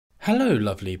Hello,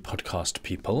 lovely podcast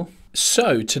people.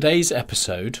 So today's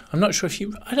episode, I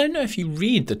don't know if you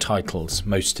read the titles,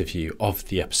 most of you, of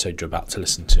the episode you're about to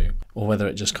listen to, or whether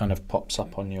it just kind of pops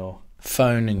up on your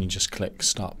phone and you just click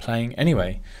start playing.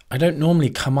 Anyway, I don't normally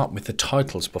come up with the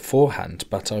titles beforehand,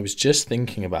 but I was just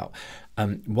thinking about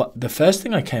what the first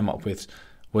thing I came up with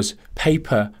was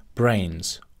paper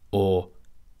brains or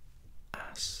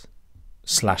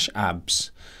ass/abs.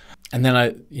 And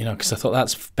then because I thought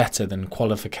that's better than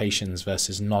qualifications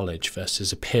versus knowledge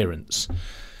versus appearance.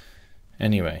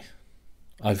 Anyway,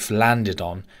 I've landed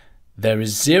on there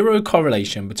is zero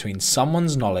correlation between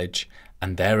someone's knowledge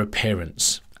and their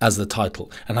appearance as the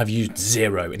title. And I've used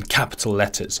zero in capital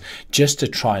letters just to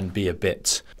try and be a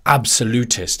bit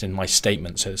absolutist in my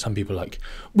statement. So that some people are like,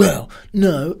 well,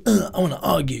 no, I want to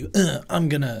argue. I'm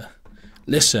going to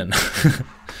listen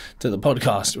to the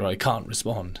podcast where I can't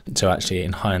respond. So actually,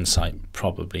 in hindsight,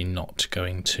 probably not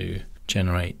going to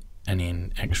generate any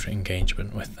extra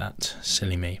engagement with that.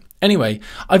 Silly me. Anyway,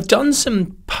 I've done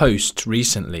some posts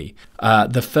recently,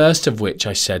 the first of which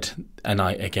I said, and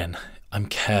I'm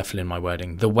careful in my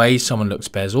wording, the way someone looks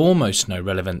bears almost no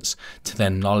relevance to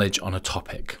their knowledge on a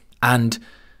topic. And,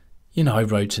 I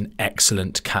wrote an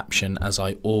excellent caption, as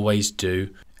I always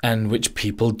do, and which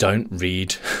people don't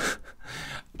read.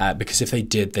 Because if they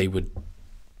did, they would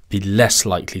be less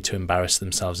likely to embarrass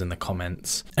themselves in the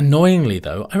comments. Annoyingly,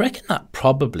 though, I reckon that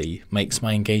probably makes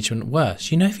my engagement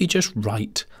worse. If you just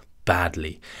write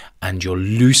badly and you're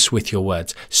loose with your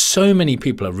words. So many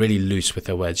people are really loose with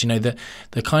their words.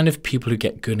 The kind of people who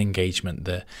get good engagement,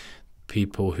 the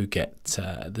people who get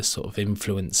the sort of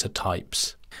influencer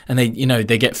types. And they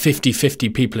get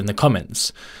 50-50 people in the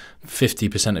comments.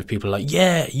 50% of people are like,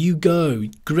 yeah, you go,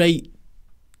 great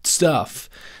stuff.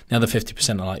 The other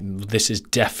 50% are like, this is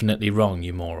definitely wrong,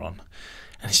 you moron.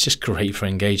 And it's just great for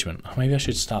engagement. Maybe I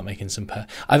should start making some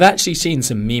I've actually seen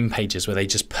some meme pages where they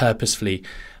just purposefully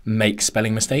make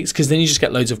spelling mistakes, because then you just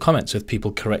get loads of comments with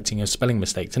people correcting your spelling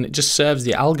mistakes, and it just serves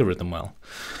the algorithm well.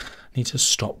 I need to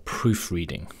stop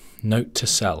proofreading. Note to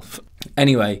self.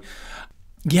 Anyway,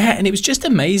 yeah, and it was just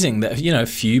amazing that, a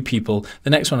few people,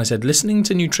 the next one I said, listening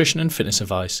to nutrition and fitness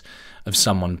advice of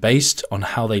someone based on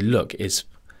how they look is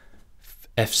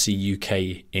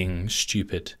FCUK-ing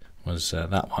stupid, was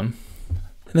that one.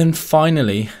 And then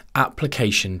finally,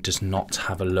 application does not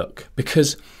have a look.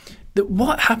 Because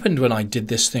what happened when I did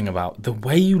this thing about the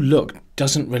way you look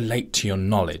doesn't relate to your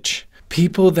knowledge?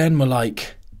 People then were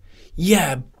like,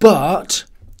 yeah, but,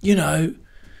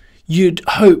 you'd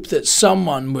hope that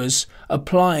someone was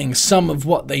applying some of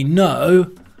what they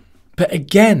know. But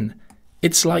again,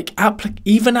 it's like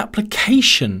even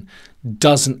application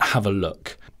doesn't have a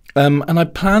look. And I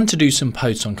plan to do some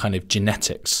posts on kind of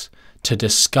genetics to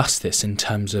discuss this in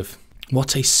terms of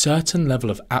what a certain level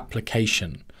of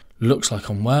application looks like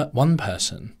on one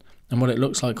person and what it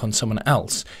looks like on someone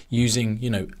else using,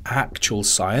 actual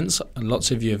science. And lots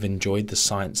of you have enjoyed the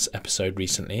science episode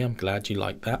recently. I'm glad you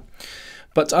like that.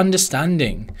 But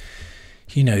understanding,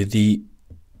 the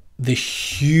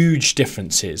huge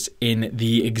differences in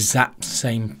the exact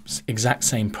same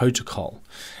protocol,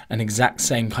 an exact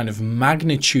same kind of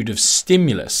magnitude of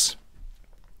stimulus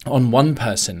on one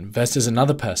person versus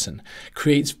another person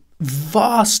creates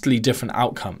vastly different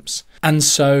outcomes. And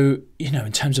so,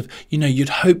 in terms of, you'd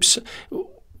hope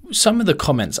some of the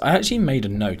comments, I actually made a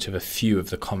note of a few of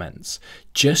the comments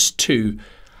just to,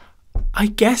 I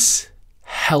guess,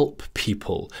 help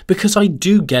people, because I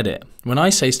do get it. When I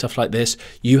say stuff like this,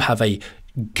 you have a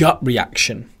gut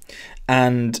reaction,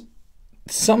 and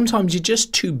sometimes you're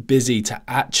just too busy to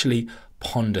actually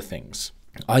ponder things.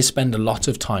 I spend a lot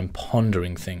of time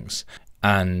pondering things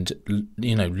and,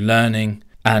 learning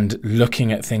and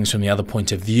looking at things from the other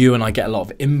point of view, and I get a lot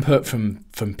of input from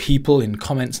people in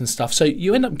comments and stuff. So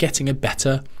you end up getting a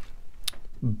better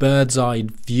bird's eye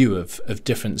view of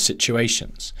different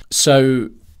situations.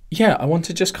 So yeah, I want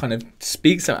to just kind of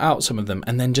speak out some of them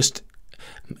and then just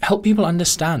help people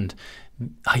understand,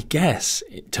 I guess,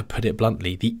 to put it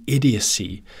bluntly, the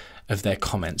idiocy of their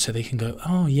comments, so they can go,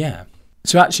 oh yeah.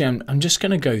 So actually, I'm just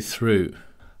going to go through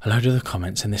a load of the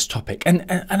comments in this topic. And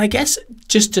I guess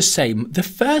just to say, the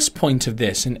first point of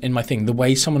this in my thing, the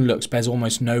way someone looks bears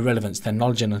almost no relevance to their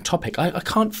knowledge in a topic. I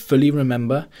can't fully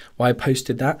remember why I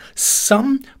posted that.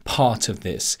 Some part of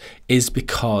this is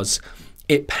because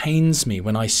it pains me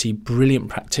when I see brilliant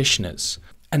practitioners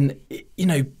and,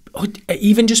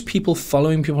 even just people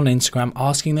following people on Instagram,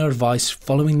 asking their advice,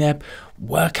 following their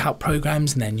workout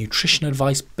programs and their nutrition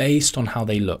advice based on how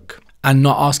they look, and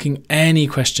not asking any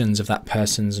questions of that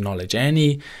person's knowledge,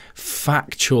 any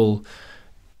factual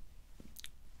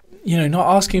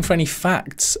not asking for any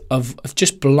facts, of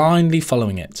just blindly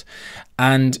following it,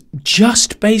 and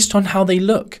just based on how they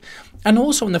look. And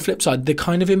also on the flip side, the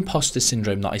kind of imposter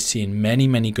syndrome that I see in many,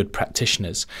 many good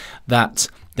practitioners, that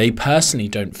they personally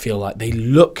don't feel like they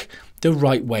look the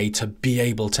right way to be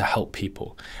able to help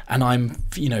people. And I'm,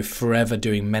 forever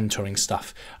doing mentoring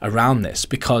stuff around this,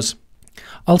 because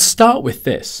I'll start with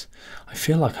this. I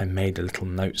feel like I made a little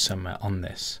note somewhere on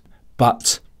this,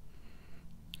 but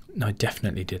no, I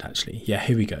definitely did actually. Yeah,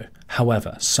 here we go.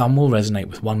 However, some will resonate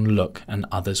with one look and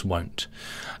others won't.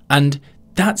 And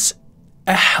that's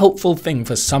a helpful thing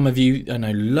for some of you. I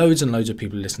know loads and loads of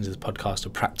people who listen to this podcast are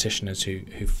practitioners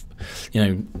who've,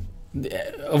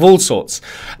 of all sorts.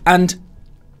 And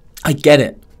I get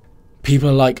it. People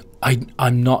are like,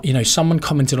 I'm not, someone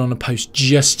commented on a post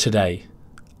just today,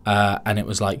 and it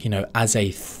was like, as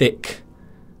a thick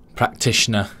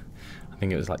practitioner, I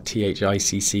think it was like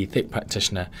THICC, thick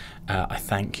practitioner, I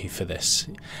thank you for this.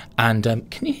 And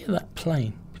can you hear that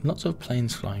plane? Lots of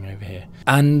planes flying over here.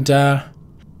 And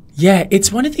yeah,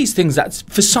 it's one of these things that's,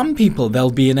 for some people, there'll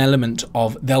be an element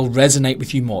of, they'll resonate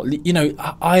with you more.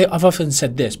 I've often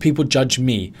said this, people judge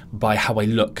me by how I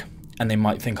look, and they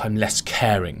might think I'm less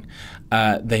caring.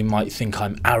 They might think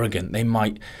I'm arrogant. They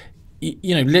might,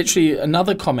 literally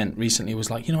another comment recently was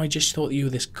like, I just thought you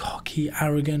were this cocky,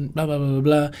 arrogant, blah, blah, blah, blah,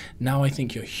 blah. Now I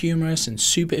think you're humorous and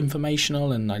super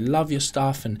informational, and I love your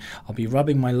stuff, and I'll be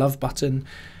rubbing my love button.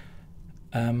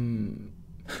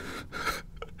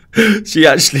 She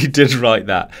actually did write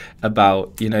that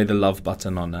about, the love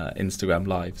button on Instagram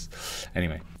Lives.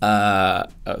 Anyway, that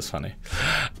was funny.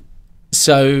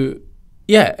 So,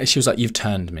 yeah, she was like, you've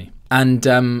turned me. And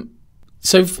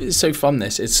so from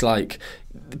this, it's like,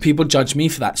 people judge me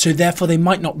for that. So therefore, they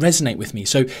might not resonate with me.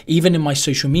 So even in my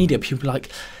social media, people are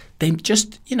like, they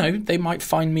just, they might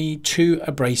find me too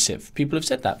abrasive. People have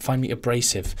said that, find me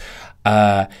abrasive.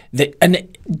 More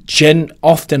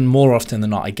often than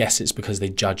not, I guess it's because they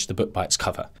judge the book by its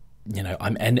cover.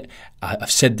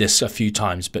 I've said this a few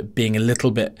times, but being a little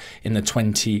bit in the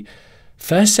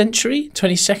 21st century,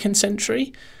 22nd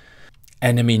century,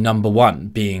 enemy number one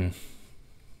being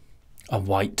a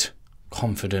white,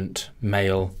 confident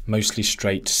male, mostly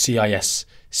straight, CIS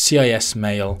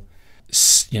male,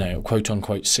 quote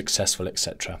unquote successful,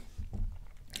 etc.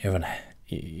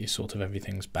 You sort of,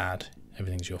 everything's bad,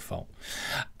 everything's your fault.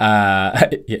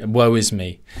 Yeah, woe is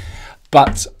me.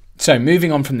 But so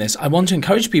moving on from this, I want to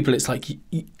encourage people. It's like,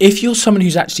 if you're someone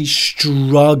who's actually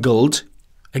struggled,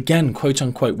 again, quote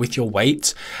unquote, with your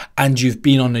weight, and you've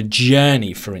been on a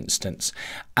journey, for instance,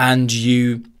 and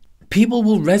people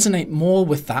will resonate more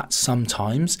with that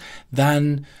sometimes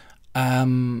than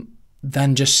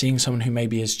just seeing someone who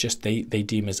maybe is just, they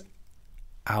deem as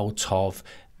out of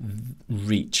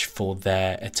reach for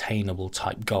their attainable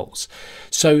type goals.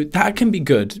 So that can be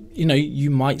good. You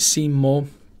might see more.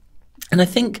 And I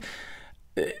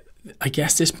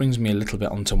guess this brings me a little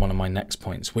bit onto one of my next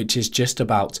points, which is just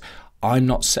about,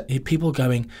 people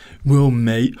going, well,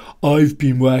 mate, I've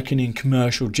been working in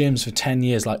commercial gyms for 10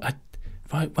 years.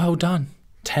 Right, well done.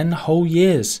 10 whole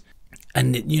years.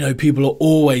 And, people are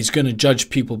always going to judge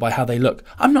people by how they look.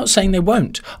 I'm not saying they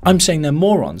won't. I'm saying they're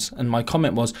morons. And my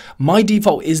comment was, my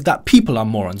default is that people are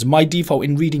morons. My default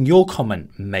in reading your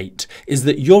comment, mate, is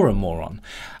that you're a moron.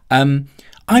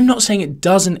 I'm not saying it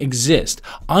doesn't exist.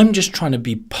 I'm just trying to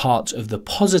be part of the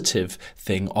positive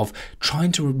thing of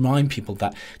trying to remind people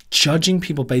that judging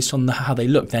people based on how they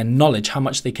look, their knowledge, how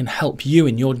much they can help you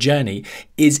in your journey,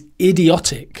 is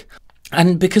idiotic.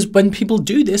 And because when people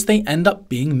do this, they end up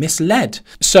being misled.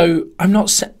 So I'm not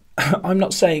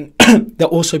saying that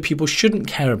also people shouldn't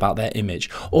care about their image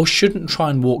or shouldn't try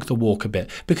and walk the walk a bit,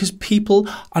 because people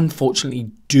unfortunately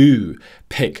do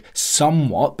pick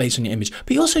somewhat based on your image.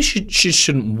 But you also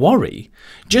shouldn't worry.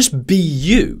 Just be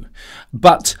you.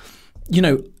 But,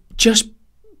 just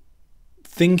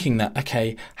thinking that,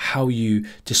 okay, how you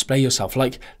display yourself,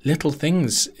 like little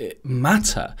things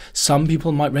matter. Some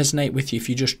people might resonate with you if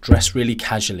you just dress really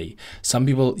casually. Some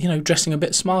people, dressing a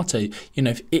bit smarter.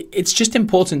 It's just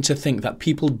important to think that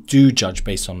people do judge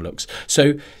based on looks.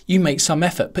 So you make some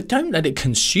effort, but don't let it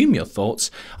consume your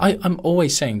thoughts. I'm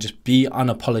always saying just be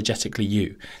unapologetically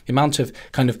you. The amount of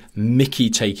kind of Mickey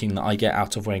taking that I get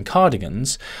out of wearing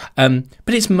cardigans, but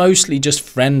it's mostly just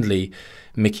friendly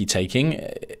Mickey taking.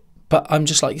 But I'm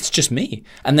just like, it's just me.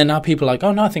 And then now people are like,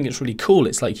 oh no, I think it's really cool.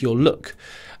 It's like your look.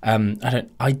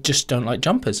 I just don't like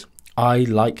jumpers. I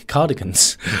like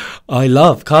cardigans. I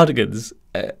love cardigans.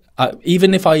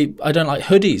 Even if I don't like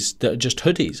hoodies that are just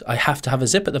hoodies, I have to have a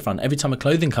zip at the front. Every time a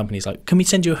clothing company is like, can we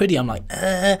send you a hoodie? I'm like,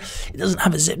 it doesn't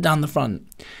have a zip down the front.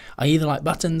 I either like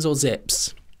buttons or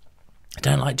zips. I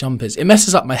don't like jumpers. It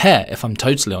messes up my hair, if I'm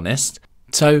totally honest.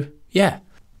 So, yeah.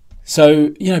 So,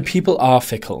 people are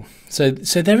fickle. So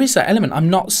there is that element. I'm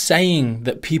not saying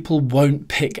that people won't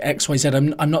pick X, Y, Z.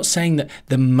 I'm not saying that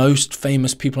the most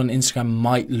famous people on Instagram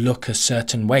might look a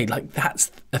certain way. Like, that's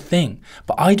a thing.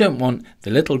 But I don't want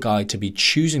the little guy to be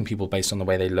choosing people based on the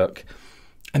way they look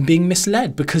and being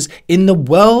misled. Because in the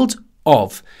world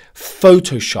of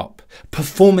Photoshop,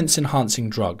 performance-enhancing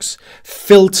drugs,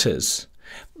 filters,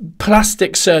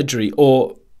 plastic surgery,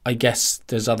 or I guess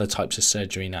there's other types of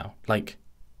surgery now. Like,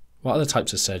 what other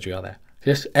types of surgery are there?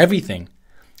 Just everything.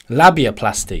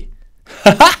 Labiaplasty.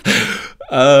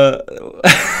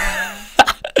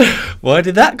 Why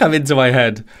did that come into my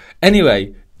head?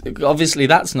 Anyway, obviously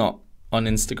that's not on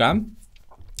Instagram.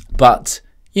 But,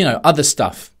 other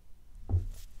stuff.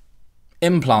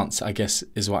 Implants, I guess,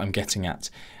 is what I'm getting at.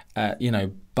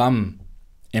 Bum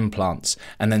implants.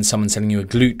 And then someone sending you a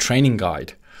glute training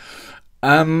guide.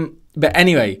 But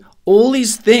anyway, all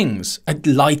these things,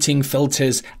 lighting,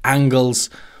 filters,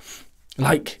 angles,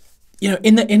 like,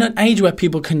 in an age where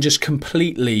people can just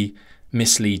completely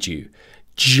mislead you,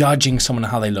 judging someone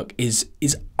how they look is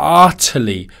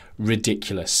utterly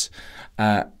ridiculous.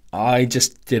 I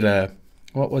just did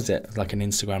what was it? Like an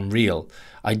Instagram reel.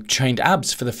 I trained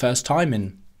abs for the first time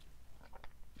in,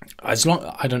 I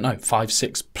don't know,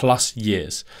 5-6+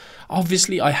 years.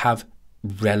 Obviously, I have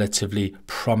relatively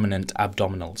prominent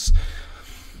abdominals.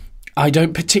 I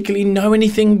don't particularly know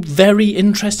anything very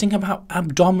interesting about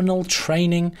abdominal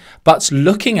training, but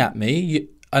looking at me,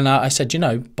 and I said,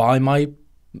 buy my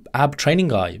ab training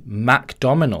guide,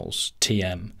 MacDominals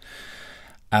TM,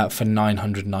 for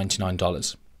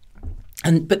 $999.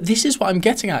 But this is what I'm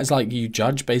getting at, is like, you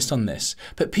judge based on this.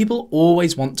 But people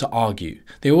always want to argue.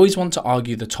 They always want to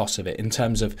argue the toss of it in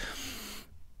terms of,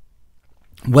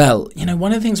 well,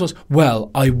 one of the things was,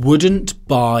 well, I wouldn't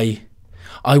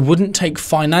take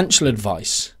financial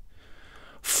advice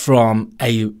from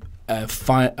a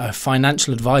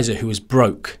financial advisor who is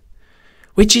broke,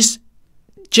 which is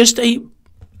just a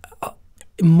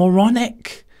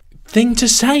moronic thing to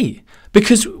say.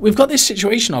 Because we've got this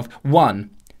situation of,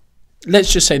 one,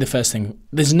 let's just say the first thing,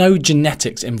 there's no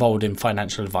genetics involved in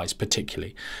financial advice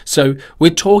particularly. So we're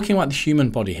talking about the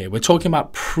human body here. We're talking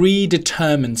about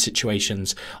predetermined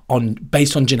situations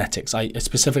based on genetics. I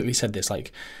specifically said this,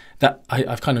 like that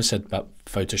I've kind of said about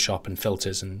Photoshop and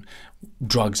filters and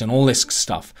drugs and all this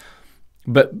stuff.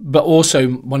 But also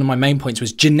one of my main points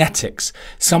was genetics.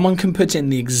 Someone can put in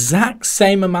the exact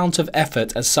same amount of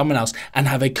effort as someone else and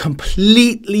have a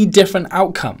completely different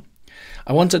outcome.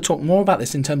 I want to talk more about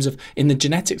this in the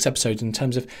genetics episode, in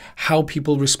terms of how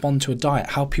people respond to a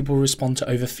diet, how people respond to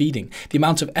overfeeding, the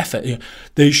amount of effort.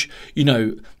 They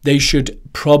should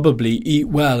probably eat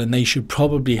well, and they should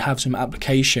probably have some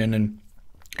application. And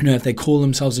if they call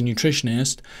themselves a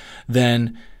nutritionist,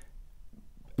 then.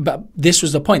 But this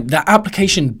was the point. That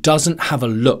application doesn't have a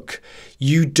look.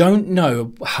 You don't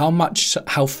know how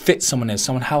fit someone is,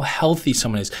 how healthy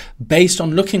someone is, based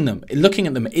on looking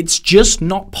at them. It's just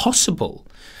not possible.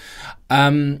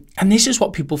 And this is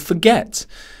what people forget.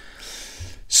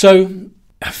 So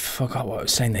I forgot what I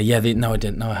was saying there. Yeah, no, I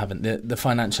didn't. No, I haven't. The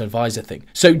financial advisor thing.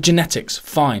 So genetics,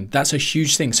 fine. That's a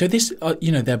huge thing. So this,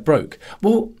 they're broke.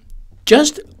 Well,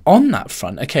 just on that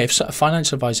front, okay, if a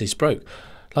financial advisor is broke,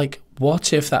 like,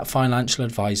 what if that financial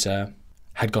advisor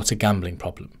had got a gambling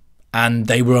problem and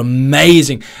they were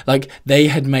amazing? Like, they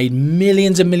had made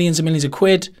millions and millions and millions of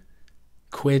quid,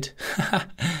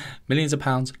 millions of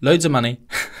pounds, loads of money,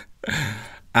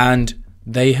 and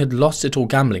they had lost it all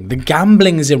gambling. The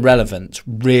gambling is irrelevant,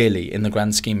 really, in the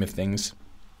grand scheme of things.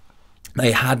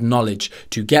 They had knowledge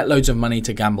to get loads of money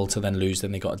to gamble, to then lose,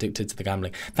 then they got addicted to the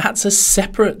gambling. That's a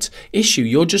separate issue.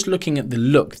 You're just looking at the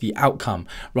look, the outcome,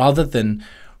 rather than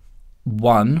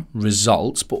one,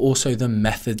 results, but also the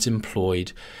methods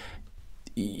employed,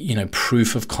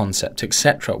 proof of concept,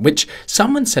 etc. Which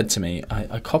someone said to me,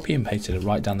 I copy and pasted it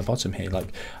right down the bottom here,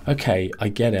 like, okay, I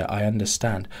get it, I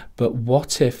understand, but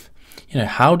what if,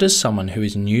 how does someone who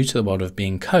is new to the world of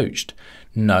being coached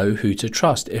know who to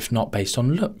trust, if not based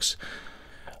on looks?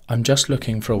 I'm just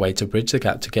looking for a way to bridge the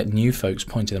gap to get new folks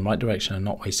pointed in the right direction and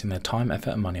not wasting their time, effort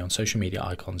and money on social media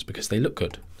icons because they look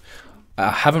good. I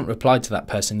haven't replied to that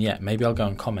person yet. Maybe I'll go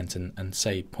and comment and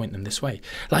say, point them this way.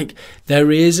 Like,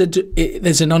 there's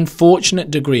an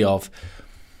unfortunate degree of,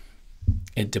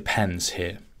 it depends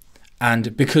here.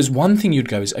 And because one thing you'd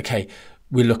go is, okay,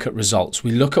 we look at results.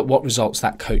 We look at what results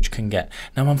that coach can get.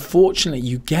 Now, unfortunately,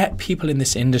 you get people in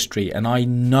this industry, and I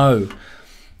know,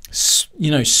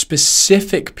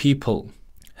 specific people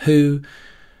who,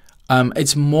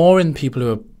 it's more in people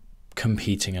who are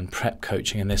competing and prep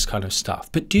coaching and this kind of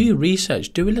stuff. But do your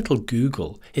research, do a little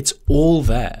Google. It's all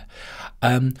there.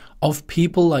 Of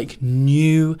people like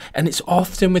new, and it's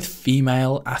often with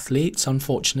female athletes,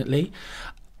 unfortunately,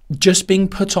 just being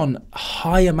put on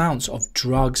high amounts of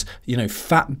drugs,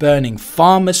 fat burning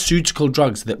pharmaceutical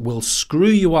drugs that will screw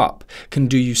you up, can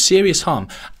do you serious harm,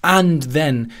 and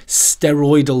then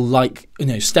steroids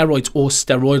or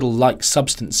steroidal-like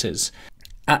substances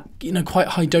at quite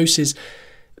high doses.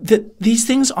 That these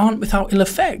things aren't without ill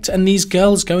effect. And these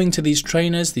girls going to these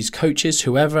trainers, these coaches,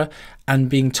 whoever, and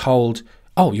being told,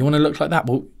 oh, you want to look like that?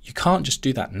 Well, you can't just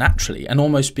do that naturally, and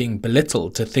almost being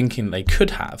belittled to thinking they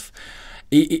could have.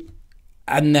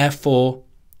 And therefore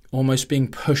almost being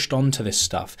pushed onto this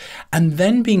stuff, and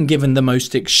then being given the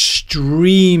most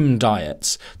extreme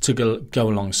diets to go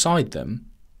alongside them.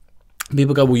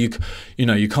 People go, well, you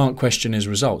can't question his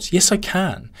results. Yes, I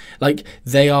can. Like,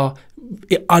 they are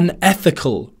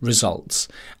unethical results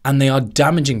and they are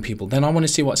damaging people. Then I want to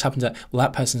see what's happened to, well,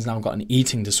 that person's now got an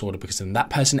eating disorder because then that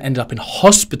person ended up in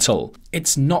hospital.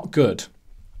 It's not good.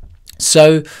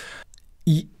 So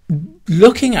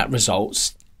looking at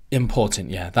results, important.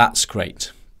 Yeah, that's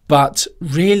great. But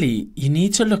really, you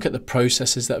need to look at the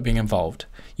processes that are being involved.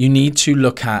 You need to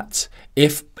look at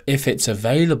if it's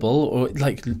available, or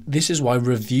like, this is why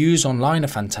reviews online are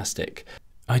fantastic.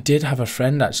 I did have a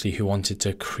friend actually who wanted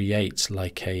to create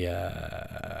like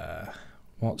a,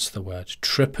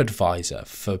 TripAdvisor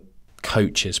for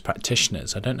coaches,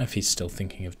 practitioners. I don't know if he's still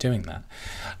thinking of doing that.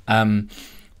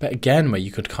 But again, where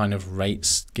you could kind of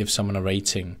give someone a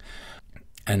rating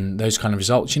and those kind of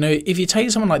results. If you take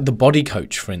someone like the Body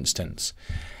Coach, for instance,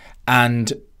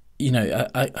 and,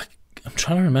 I'm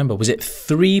trying to remember, was it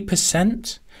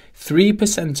 3%?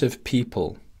 3% of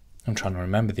people, I'm trying to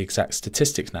remember the exact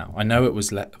statistics now. I know it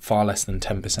was far less than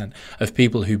 10% of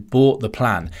people who bought the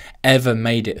plan ever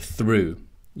made it through,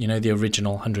 the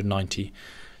original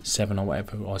 197 or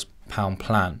whatever it was pound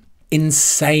plan.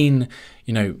 Insane,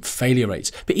 failure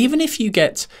rates. But even if you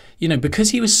get, because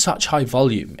he was such high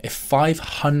volume, if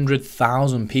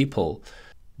 500,000 people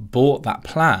bought that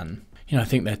plan, I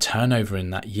think their turnover in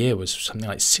that year was something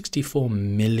like £64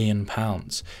 million.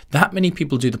 That many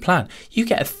people do the plan. You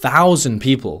get 1,000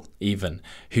 people even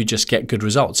who just get good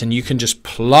results, and you can just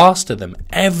plaster them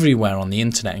everywhere on the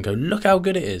internet and go, look how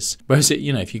good it is. Whereas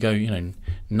if you go,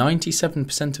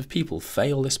 97% of people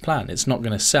fail this plan, it's not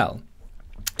going to sell.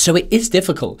 So it is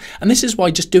difficult. And this is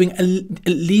why just doing at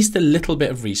least a little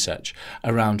bit of research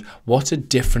around what are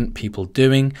different people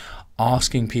doing,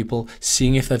 asking people,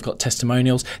 seeing if they've got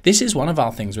testimonials. This is one of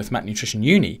our things with Mac Nutrition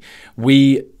Uni.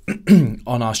 We,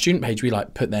 on our student page, we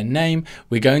put their name.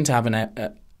 We're going to have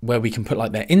where we can put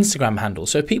their Instagram handle,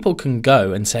 so people can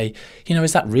go and say,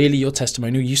 is that really your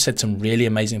testimonial? You said some really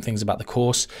amazing things about the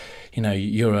course.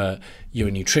 You're a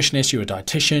nutritionist, you're a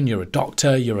dietitian, you're a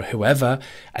doctor, you're a whoever,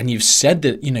 and you've said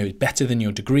that, better than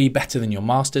your degree, better than your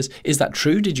master's. Is that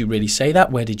true? Did you really say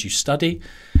that? Where did you study?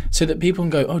 So that people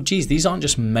can go, oh, geez, these aren't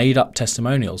just made up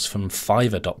testimonials from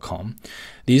Fiverr.com.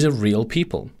 These are real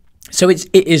people. So it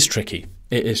is tricky.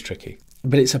 It is tricky.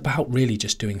 But it's about really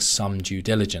just doing some due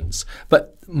diligence.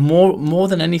 But more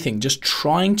than anything, just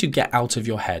trying to get out of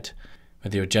your head,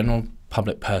 whether you're a general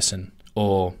public person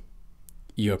or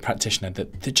you're a practitioner,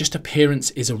 that just appearance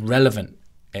is irrelevant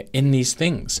in these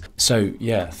things. So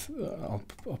yeah, I'll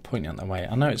point you on that way.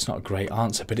 I know it's not a great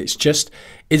answer, but it's just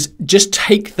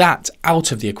take that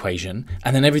out of the equation,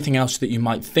 and then everything else that you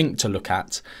might think to look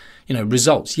at.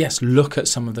 Results. Yes, look at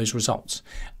some of those results.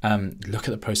 Look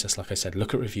at the process, like I said.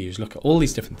 Look at reviews. Look at all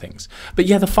these different things. But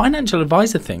yeah, the financial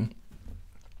advisor thing,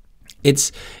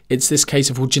 it's this case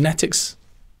of, well, genetics,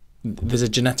 there's a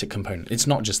genetic component. It's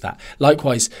not just that.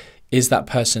 Likewise, is that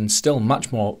person still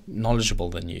much more knowledgeable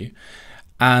than you?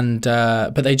 And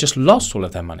but they just lost all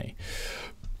of their money.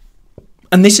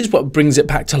 And this is what brings it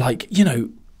back to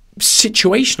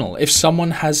situational.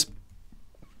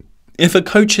 If a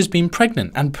coach has been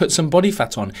pregnant and put some body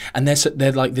fat on, and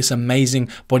they're like this amazing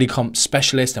body comp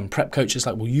specialist, and prep coach is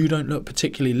like, well, you don't look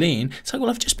particularly lean. It's like,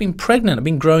 well, I've just been pregnant. I've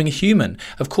been growing a human.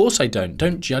 Of course I don't.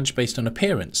 Don't judge based on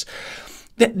appearance.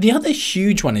 The other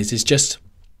huge one is just,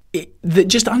 that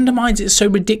just undermines it. So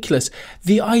ridiculous.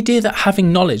 The idea that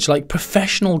having knowledge, like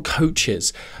professional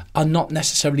coaches, are not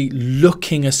necessarily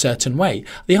looking a certain way.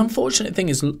 The unfortunate thing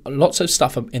is lots of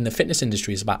stuff in the fitness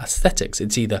industry is about aesthetics.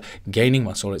 It's either gaining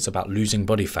muscle, it's about losing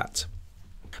body fat.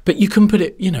 But you can put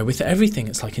it, with everything.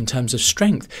 It's like in terms of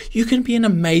strength. You can be an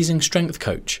amazing strength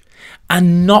coach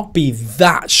and not be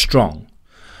that strong.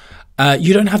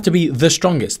 You don't have to be the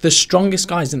strongest. The strongest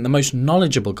guy isn't the most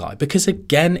knowledgeable guy, because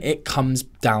again, it comes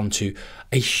down to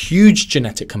a huge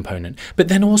genetic component, but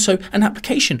then also an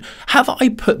application. Have I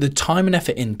put the time and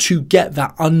effort in to get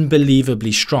that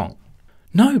unbelievably strong?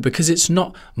 No, because it's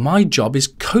not. My job is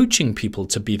coaching people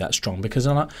to be that strong, because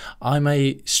I'm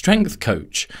a strength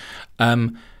coach.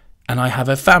 And I have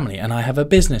a family and I have a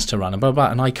business to run and blah, blah,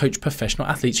 blah, and I coach professional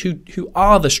athletes who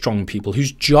are the strong people,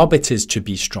 whose job it is to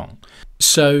be strong.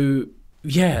 So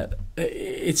yeah,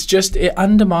 it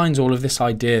undermines all of this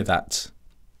idea that,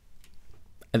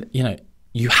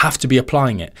 you have to be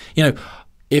applying it.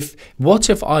 What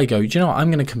if I go,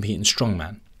 I'm going to compete in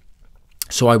strongman.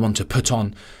 So I want to put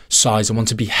on size, I want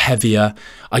to be heavier.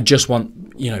 I just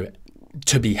want,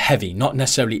 to be heavy, not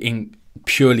necessarily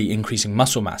purely increasing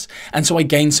muscle mass. And so I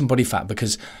gain some body fat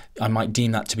because I might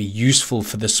deem that to be useful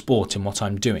for the sport in what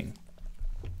I'm doing.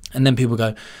 And then people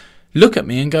look at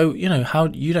me and go, how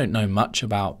you don't know much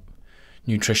about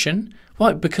nutrition?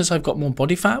 Why? Because I've got more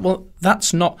body fat? Well,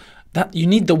 that's not that. You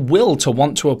need the will to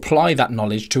want to apply that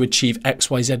knowledge to achieve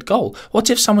XYZ goal. What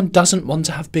if someone doesn't want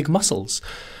to have big muscles?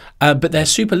 But they're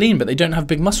super lean, but they don't have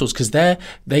big muscles because they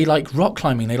like rock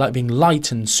climbing. They like being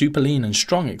light and super lean and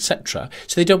strong, etc.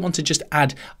 So they don't want to just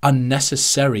add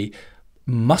unnecessary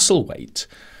muscle weight.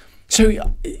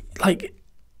 So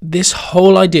this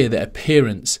whole idea that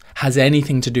appearance has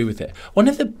anything to do with it. One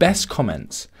of the best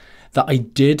comments that I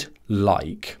did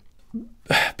like,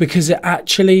 because it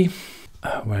actually,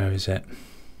 where is it?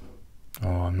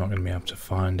 Oh, I'm not going to be able to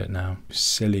find it now.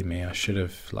 Silly me. I should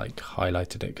have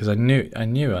highlighted it because I knew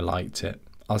I liked it.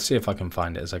 I'll see if I can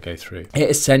find it as I go through. It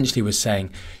essentially was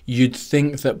saying you'd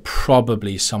think that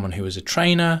probably someone who was a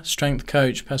trainer, strength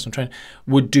coach, personal trainer,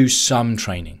 would do some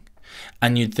training.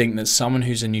 And you'd think that someone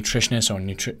who's a nutritionist or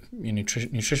a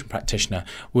nutrition practitioner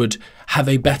would have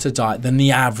a better diet than the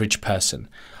average person.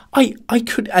 I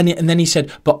could, and then he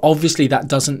said, but obviously that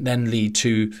doesn't then lead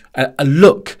to a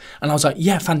look. And I was like,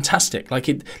 yeah, fantastic.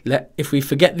 If we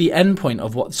forget the end point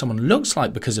of what someone looks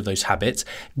like because of those habits,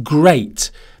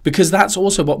 great. Because that's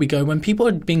also what we go when people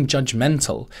are being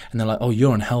judgmental and they're like, oh,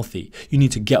 you're unhealthy. You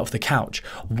need to get off the couch.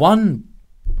 One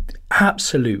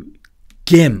absolute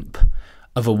gimp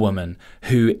of a woman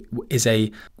who is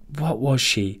what was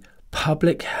she?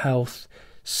 Public health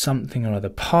something or other,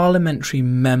 parliamentary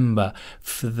member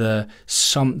for the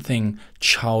something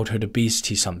childhood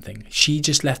obesity something. She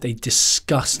just left a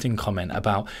disgusting comment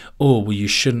about, oh, well, you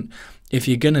shouldn't, if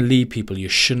you're going to lead people, you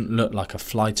shouldn't look like a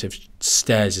flight of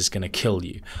stairs is going to kill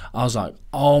you. I was like,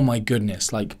 oh my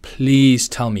goodness, please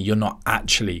tell me you're not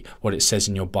actually what it says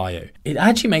in your bio. It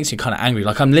actually makes me kind of angry.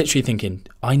 I'm literally thinking,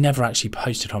 I never actually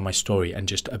posted her on my story and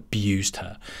just abused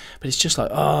her. But it's just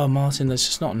oh, Martin, that's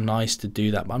just not nice to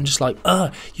do that. But I'm just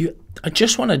I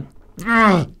just want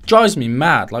to, drives me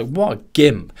mad. What a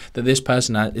gimp that this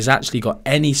person has actually got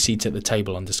any seat at the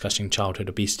table on discussing childhood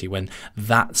obesity when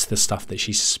that's the stuff that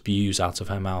she spews out of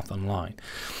her mouth online.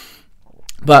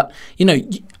 But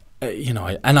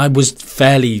and I was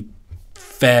fairly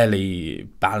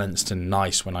balanced and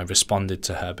nice when I responded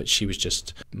to her, but she was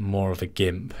just more of a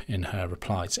gimp in her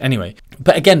replies. Anyway,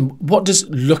 but again, what does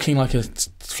looking like a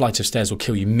flight of stairs will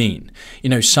kill you mean?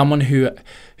 Someone who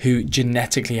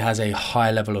genetically has a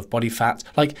high level of body fat,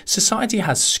 society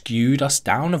has skewed us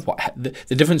down of what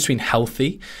the difference between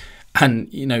healthy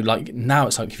and, now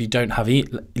it's if you don't have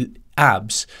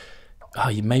abs,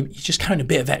 you're just carrying a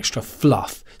bit of extra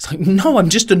fluff. It's no, I'm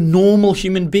just a normal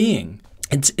human being.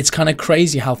 It's kind of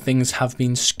crazy how things have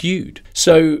been skewed.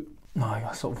 So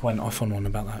I sort of went off on one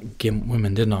about that gimp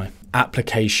women, didn't I?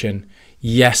 Application,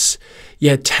 yes.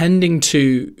 Yeah, tending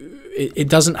to, it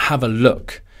doesn't have a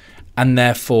look. And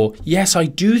therefore, yes, I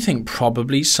do think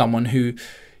probably someone who,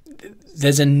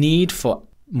 there's a need for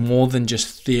more than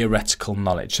just theoretical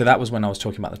knowledge. So that was when I was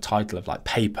talking about the title of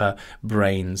paper,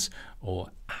 brains, or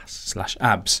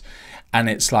ass/abs. And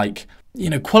it's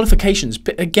qualifications.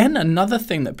 But again, another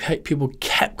thing that people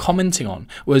kept commenting on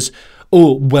was,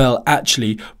 oh, well,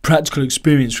 actually, practical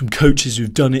experience from coaches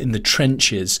who've done it in the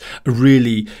trenches are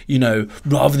really,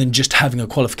 rather than just having a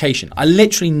qualification. I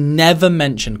literally never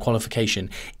mentioned qualification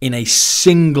in a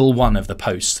single one of the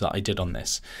posts that I did on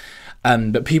this.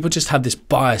 But people just have this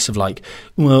bias of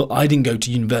well, I didn't go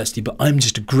to university, but I'm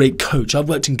just a great coach. I've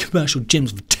worked in commercial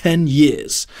gyms for 10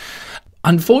 years.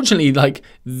 Unfortunately,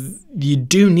 you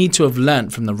do need to have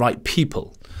learnt from the right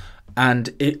people.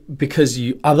 And because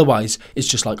otherwise it's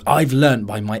just I've learned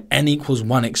by my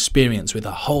N=1 experience with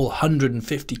a whole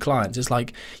 150 clients. It's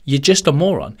you're just a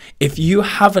moron. If you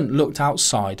haven't looked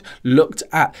outside,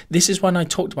 this is when I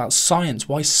talked about science,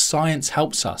 why science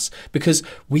helps us, because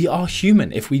we are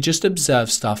human. If we just observe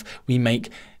stuff, we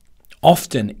make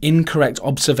often incorrect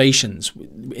observations.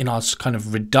 In our kind of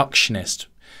reductionist,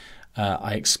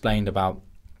 I explained about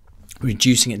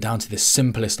reducing it down to the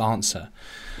simplest answer.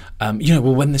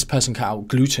 Well, when this person cut out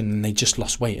gluten and they just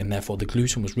lost weight, and therefore the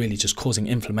gluten was really just causing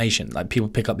inflammation. Like, people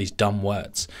pick up these dumb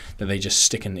words that they just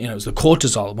stick in. It was the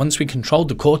cortisol. Once we controlled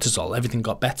the cortisol, everything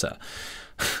got better.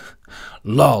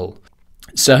 Lol.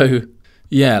 So,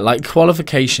 yeah, like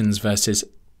qualifications versus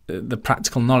the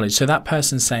practical knowledge. So that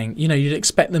person's saying, you'd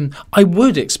expect them, I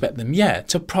would expect them,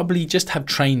 to probably just have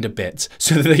trained a bit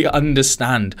so that they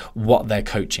understand what they're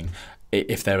coaching,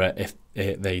 if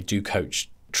they do coach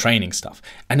training stuff.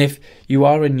 And if you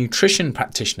are a nutrition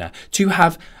practitioner, to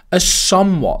have a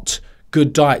somewhat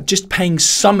good diet, just paying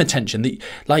some attention.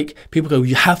 Like, people go,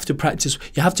 you have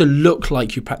to look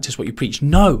like you practice what you preach.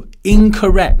 No,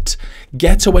 incorrect.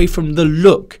 Get away from the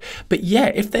look. But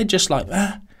yeah, if they're just like,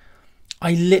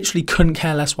 I literally couldn't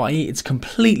care less what I eat, it's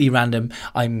completely random,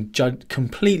 I'm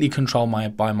completely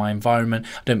controlled by my environment,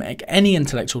 I don't make any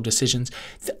intellectual decisions,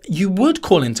 you would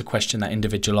call into question that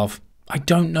individual of, I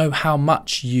don't know how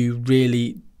much you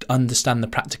really understand the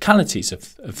practicalities of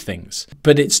things.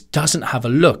 But it doesn't have a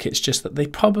look. It's just that they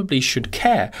probably should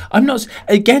care.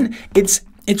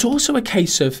 It's also a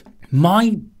case of,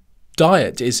 my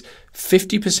diet is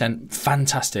 50%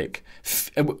 fantastic.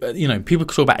 People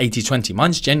talk about 80-20.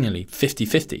 Mine's genuinely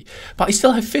 50-50. But I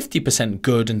still have 50%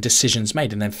 good and decisions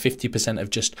made, and then 50% of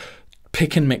just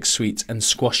pick and mix sweets and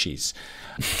squashies.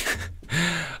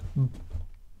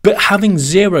 But having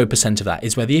 0% of that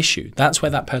is where the issue. That's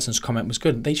where that person's comment was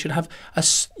good. They should have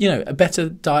a better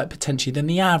diet potentially than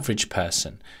the average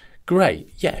person.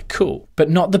 Great, yeah, cool. But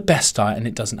not the best diet, and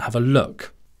it doesn't have a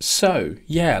look. So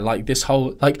yeah, like this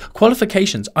whole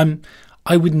qualifications.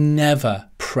 I would never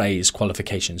praise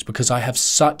qualifications because I have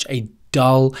such a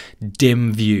dull,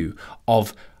 dim view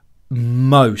of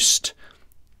most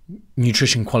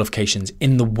nutrition qualifications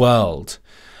in the world.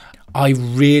 I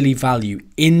really value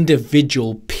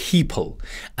individual people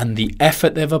and the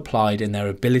effort they've applied in their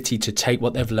ability to take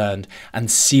what they've learned and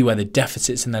see where the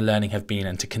deficits in their learning have been,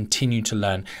 and to continue to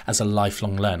learn as a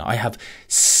lifelong learner. I have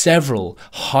several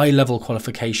high-level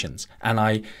qualifications, and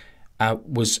I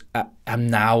am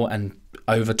now and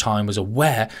over time was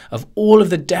aware of all of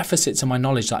the deficits in my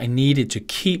knowledge that I needed to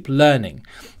keep learning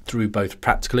through both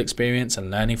practical experience and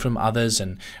learning from others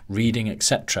and reading,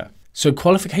 etc. So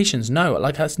qualifications, no,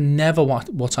 that's never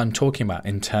what I'm talking about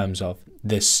in terms of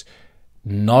this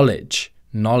knowledge.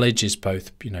 Knowledge is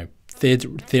both,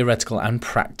 theoretical and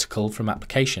practical from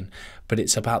application, but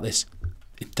it's about this.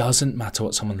 It doesn't matter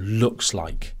what someone looks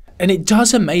like. And it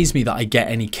does amaze me that I get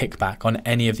any kickback on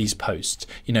any of these posts.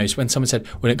 It's when someone said,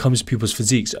 when it comes to people's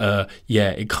physiques,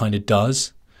 yeah, it kind of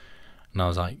does. And I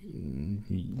was like,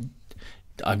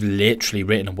 I've literally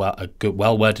written a good,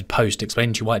 well-worded post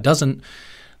explaining to you why it doesn't.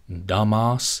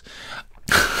 Dumbass.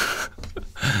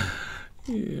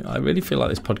 I really feel like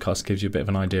this podcast gives you a bit of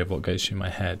an idea of what goes through my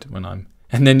head when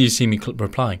and then you see me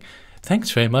replying,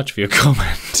 thanks very much for your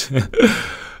comment.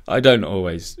 I don't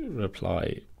always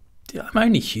reply. I'm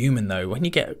only human though. When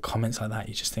you get comments like that,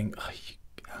 you just think, oh, you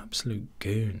absolute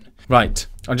goon. Right,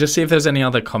 I'll just see if there's any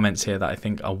other comments here that I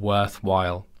think are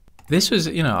worthwhile. This was,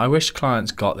 I wish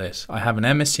clients got this. I have an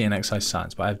MSc in exercise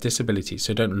science, but I have disabilities,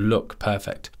 so don't look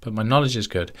perfect. But my knowledge is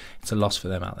good. It's a loss for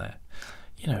them out there.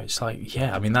 It's like,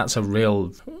 yeah, that's a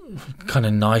real kind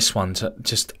of nice one to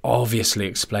just obviously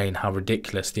explain how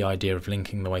ridiculous the idea of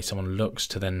linking the way someone looks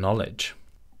to their knowledge.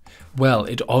 Well,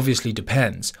 it obviously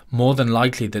depends. More than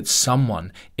likely that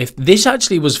someone, if this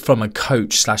actually was from a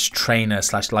coach / trainer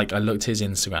 / I looked at his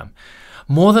Instagram,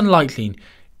 more than likely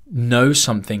know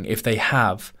something if they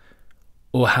have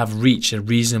or have reached a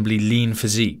reasonably lean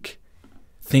physique.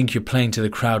 Think you're playing to the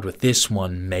crowd with this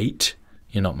one, mate.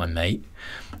 You're not my mate.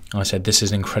 I said, this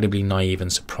is an incredibly naive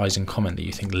and surprising comment that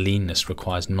you think leanness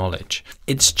requires knowledge.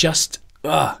 It's just,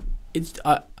 it's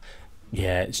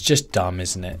just dumb,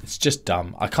 isn't it? It's just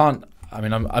dumb.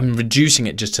 I'm reducing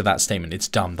it just to that statement. It's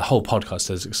dumb. The whole podcast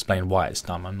does explain why it's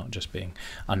dumb. I'm not just being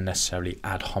unnecessarily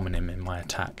ad hominem in my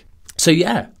attack. So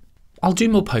yeah, I'll do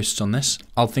more posts on this.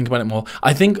 I'll think about it more.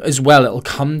 I think as well, it'll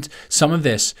come some of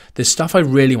this. There's stuff I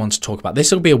really want to talk about.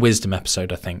 This will be a wisdom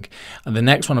episode, I think. And the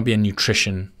next one will be a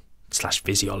nutrition /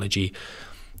 physiology,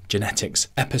 genetics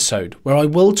episode, where I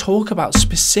will talk about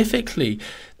specifically,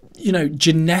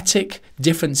 genetic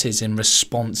differences in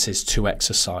responses to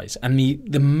exercise and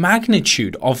the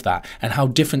magnitude of that and how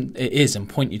different it is, and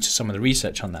point you to some of the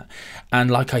research on that. And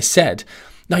like I said,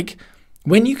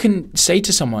 when you can say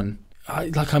to someone,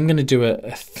 I'm going to do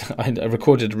I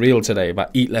recorded a reel today about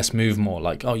eat less, move more.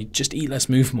 You just eat less,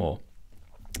 move more.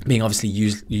 Being obviously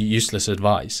useless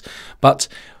advice. But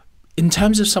in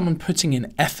terms of someone putting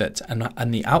in effort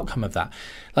and the outcome of that,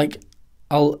 like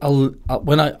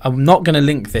I'm not going to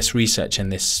link this research in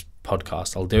this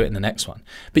podcast. I'll do it in the next one.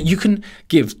 But you can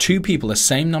give two people the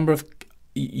same number of,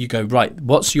 you go, right,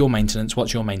 what's your maintenance?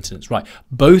 What's your maintenance? Right.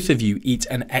 Both of you eat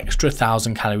an extra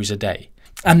 1,000 calories a day.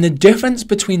 And the difference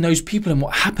between those people and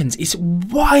what happens is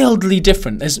wildly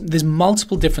different. There's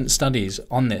multiple different studies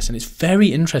on this, and it's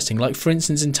very interesting. Like, for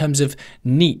instance, in terms of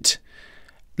NEAT,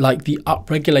 like the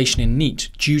upregulation in NEAT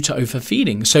due to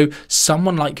overfeeding. So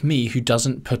someone like me who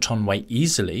doesn't put on weight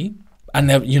easily, and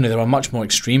there are much more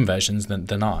extreme versions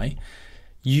than I,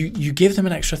 you give them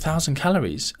an extra 1,000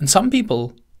 calories. And some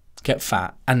people get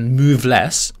fat and move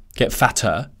less, get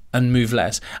fatter and move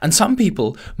less. And some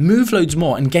people move loads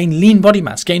more and gain lean body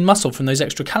mass, gain muscle from those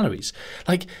extra calories.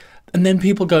 Like, and then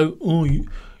people go, oh,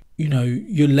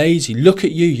 you're lazy. Look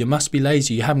at you. You must be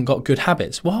lazy. You haven't got good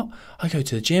habits. What? I go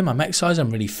to the gym. I'm exercising.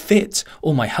 I'm really fit.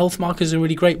 All my health markers are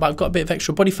really great, but I've got a bit of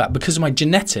extra body fat because of my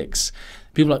genetics.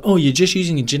 People are like, oh, you're just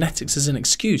using your genetics as an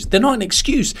excuse. They're not an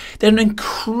excuse. They're an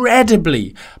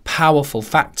incredibly powerful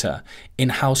factor in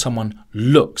how someone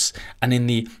looks and in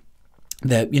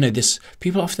this.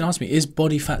 People often ask me, is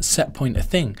body fat set point a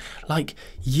thing? Like,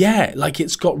 yeah, like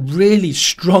it's got really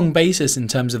strong basis in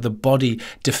terms of the body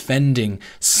defending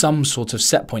some sort of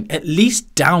set point, at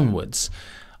least downwards.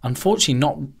 Unfortunately,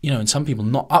 not, in some people,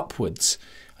 not upwards.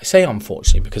 I say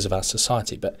unfortunately because of our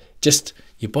society, but just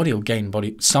your body will gain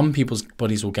some people's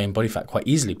bodies will gain body fat quite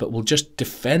easily, but will just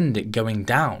defend it going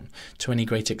down to any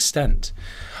great extent.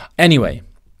 Anyway,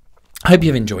 I hope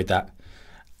you've enjoyed that.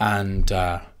 And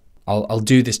I'll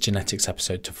do this genetics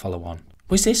episode to follow on.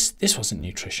 Was this wasn't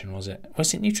nutrition, was it?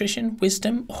 Was it nutrition?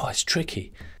 Wisdom? Oh, it's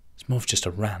tricky. It's more of just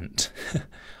a rant. I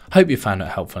hope you found it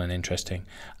helpful and interesting.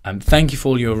 Thank you for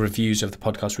all your reviews of the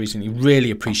podcast recently. Really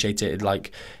appreciate it.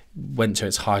 It went to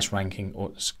its highest ranking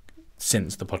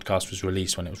since the podcast was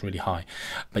released, when it was really high.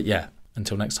 But yeah,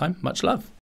 until next time, much love.